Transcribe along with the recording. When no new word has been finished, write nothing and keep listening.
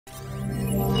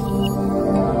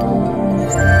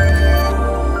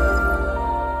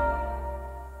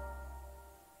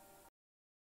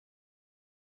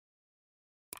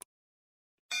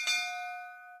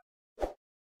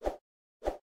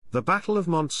The Battle of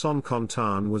Mont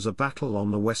Saint-Quentin was a battle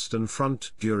on the Western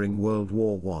Front during World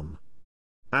War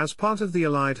I. As part of the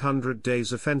Allied 100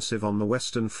 Days Offensive on the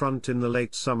Western Front in the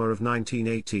late summer of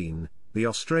 1918, the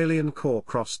Australian Corps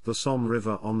crossed the Somme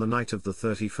River on the night of the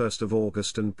 31st of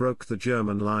August and broke the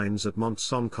German lines at Mont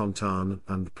Saint-Quentin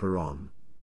and Péronne.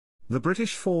 The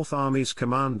British Fourth Army's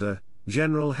commander,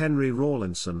 General Henry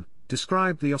Rawlinson,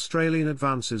 described the Australian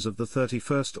advances of the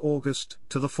 31st August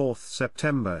to the 4th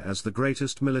September as the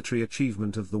greatest military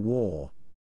achievement of the war.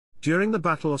 During the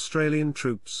battle, Australian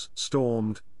troops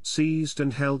stormed, seized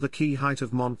and held the key height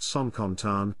of Mont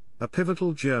Saint-Quentin, a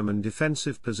pivotal German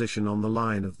defensive position on the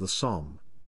line of the Somme.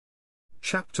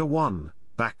 Chapter 1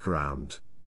 Background.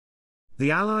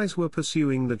 The Allies were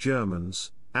pursuing the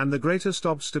Germans, and the greatest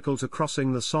obstacle to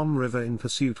crossing the Somme River in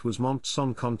pursuit was Mont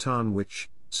Saint-Quentin, which,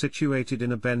 situated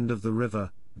in a bend of the river,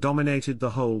 dominated the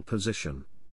whole position.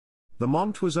 The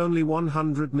Mont was only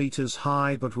 100 meters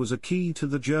high but was a key to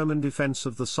the German defense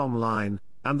of the Somme line,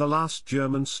 and the last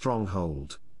German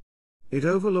stronghold. It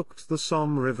overlooked the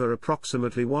Somme River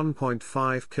approximately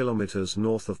 1.5 kilometers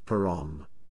north of Péronne.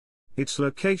 Its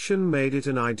location made it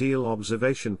an ideal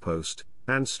observation post,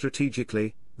 and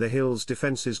strategically, the hill's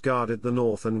defences guarded the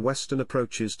north and western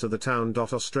approaches to the town.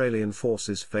 Australian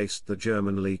forces faced the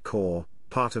German Lee Corps,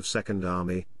 part of Second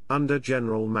Army, under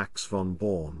General Max von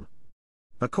Born.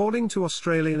 According to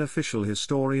Australian official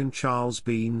historian Charles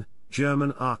Bean,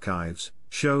 German archives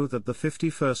show that the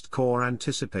 51st Corps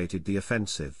anticipated the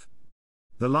offensive.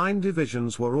 The line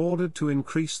divisions were ordered to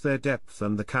increase their depth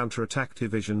and the counterattack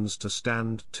divisions to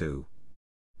stand to.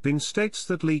 Bean states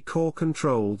that Lee Corps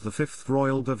controlled the 5th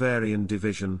Royal Bavarian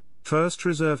Division, 1st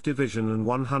Reserve Division and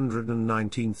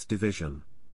 119th Division.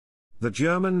 The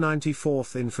German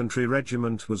 94th Infantry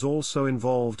Regiment was also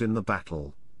involved in the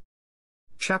battle.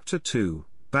 Chapter 2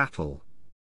 Battle.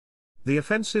 The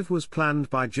offensive was planned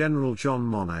by General John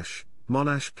Monash.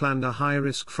 Monash planned a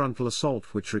high-risk frontal assault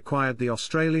which required the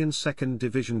Australian 2nd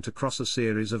Division to cross a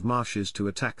series of marshes to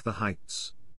attack the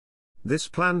heights. This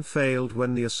plan failed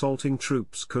when the assaulting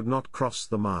troops could not cross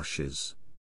the marshes.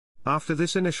 After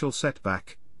this initial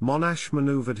setback, Monash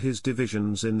manoeuvred his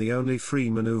divisions in the only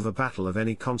free manoeuvre battle of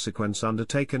any consequence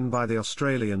undertaken by the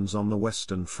Australians on the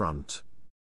Western Front.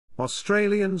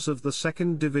 Australians of the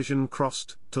 2nd Division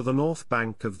crossed to the north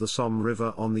bank of the Somme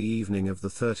River on the evening of the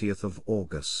 30th of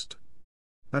August.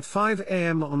 At 5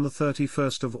 a.m. on the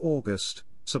 31st of August,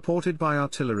 supported by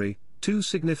artillery, two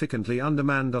significantly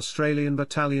undermanned Australian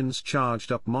battalions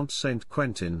charged up Mont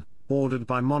Saint-Quentin, ordered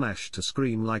by Monash to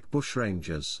scream like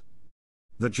bushrangers.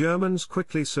 The Germans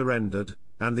quickly surrendered,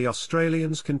 and the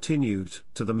Australians continued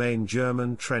to the main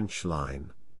German trench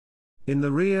line. In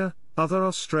the rear, other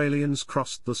Australians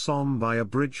crossed the Somme by a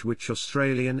bridge which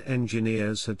Australian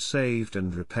engineers had saved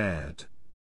and repaired.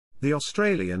 The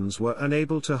Australians were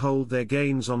unable to hold their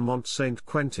gains on Mont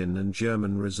Saint-Quentin and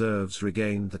German reserves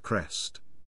regained the crest.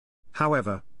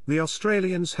 However, the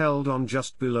Australians held on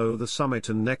just below the summit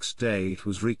and next day it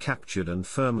was recaptured and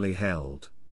firmly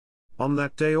held. On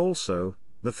that day also,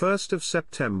 the 1st of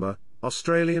September,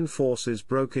 Australian forces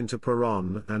broke into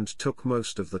Péronne and took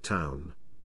most of the town.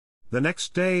 The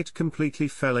next day it completely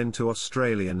fell into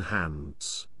Australian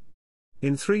hands.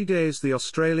 In 3 days the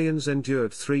Australians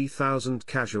endured 3,000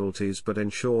 casualties but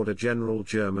ensured a general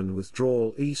German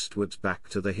withdrawal eastwards back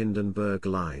to the Hindenburg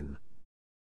Line.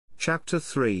 Chapter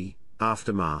 3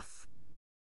 Aftermath.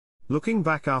 Looking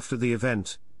back after the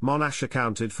event, Monash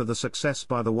accounted for the success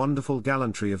by the wonderful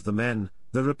gallantry of the men,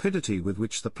 the rapidity with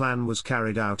which the plan was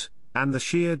carried out, and the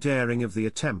sheer daring of the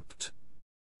attempt.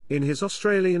 In his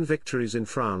Australian victories in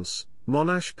France,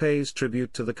 Monash pays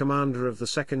tribute to the commander of the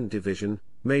 2nd Division,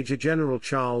 Major General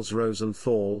Charles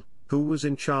Rosenthal, who was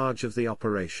in charge of the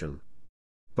operation.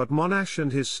 But Monash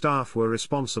and his staff were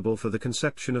responsible for the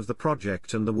conception of the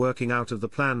project and the working out of the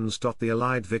plans. The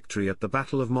Allied victory at the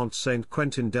Battle of Mont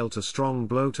Saint-Quentin dealt a strong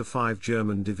blow to 5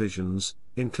 German divisions,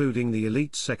 including the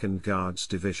elite 2nd Guards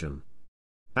Division.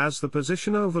 As the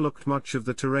position overlooked much of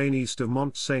the terrain east of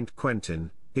Mont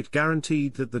Saint-Quentin, it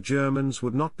guaranteed that the Germans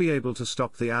would not be able to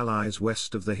stop the Allies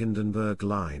west of the Hindenburg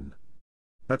Line.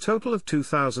 A total of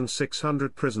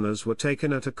 2,600 prisoners were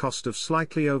taken at a cost of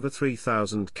slightly over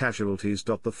 3,000 casualties.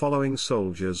 The following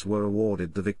soldiers were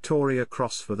awarded the Victoria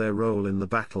Cross for their role in the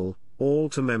battle, all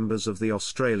to members of the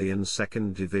Australian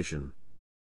 2nd Division.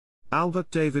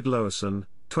 Albert David Lowerson,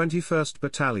 21st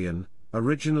Battalion,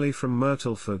 originally from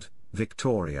Myrtleford,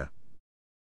 Victoria.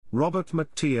 Robert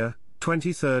McTeer,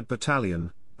 23rd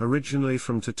Battalion, originally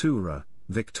from Tatura,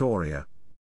 Victoria.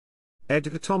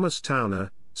 Edgar Thomas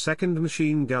Towner, 2nd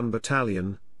Machine Gun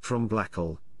Battalion, from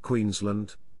Blackall,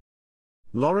 Queensland.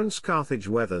 Lawrence Carthage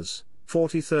Weathers,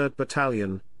 43rd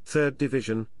Battalion, 3rd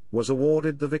Division, was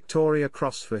awarded the Victoria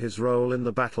Cross for his role in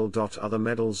the battle. Other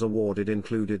medals awarded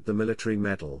included the Military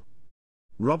Medal.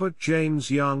 Robert James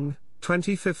Young,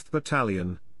 25th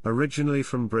Battalion, originally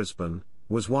from Brisbane,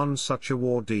 was one such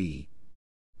awardee.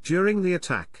 During the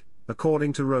attack,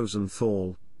 according to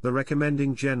Rosenthal, the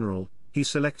recommending general, he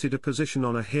selected a position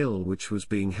on a hill which was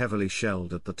being heavily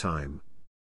shelled at the time.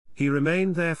 He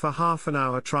remained there for half an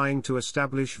hour trying to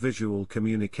establish visual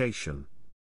communication.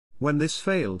 When this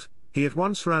failed, he at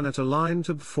once ran at a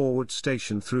line-to forward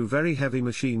station through very heavy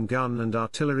machine gun and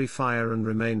artillery fire and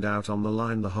remained out on the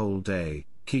line the whole day,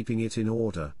 keeping it in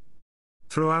order.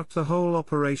 Throughout the whole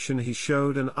operation he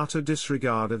showed an utter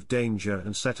disregard of danger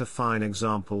and set a fine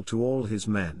example to all his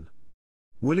men.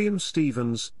 William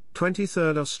Stevens,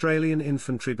 23rd Australian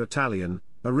Infantry Battalion,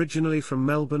 originally from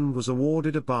Melbourne, was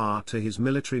awarded a bar to his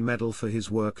military medal for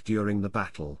his work during the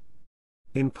battle.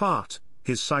 In part,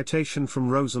 his citation from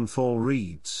Rosenthal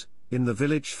reads, "In the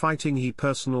village fighting he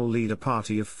personal lead a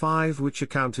party of 5 which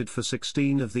accounted for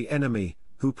 16 of the enemy,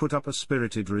 who put up a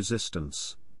spirited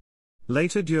resistance."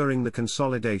 Later during the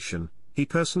consolidation, he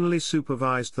personally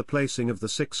supervised the placing of the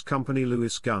 6 Company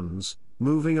Lewis guns,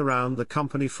 moving around the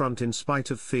company front in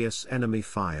spite of fierce enemy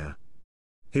fire.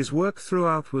 His work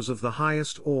throughout was of the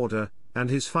highest order, and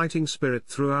his fighting spirit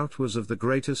throughout was of the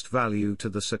greatest value to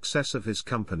the success of his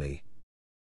company.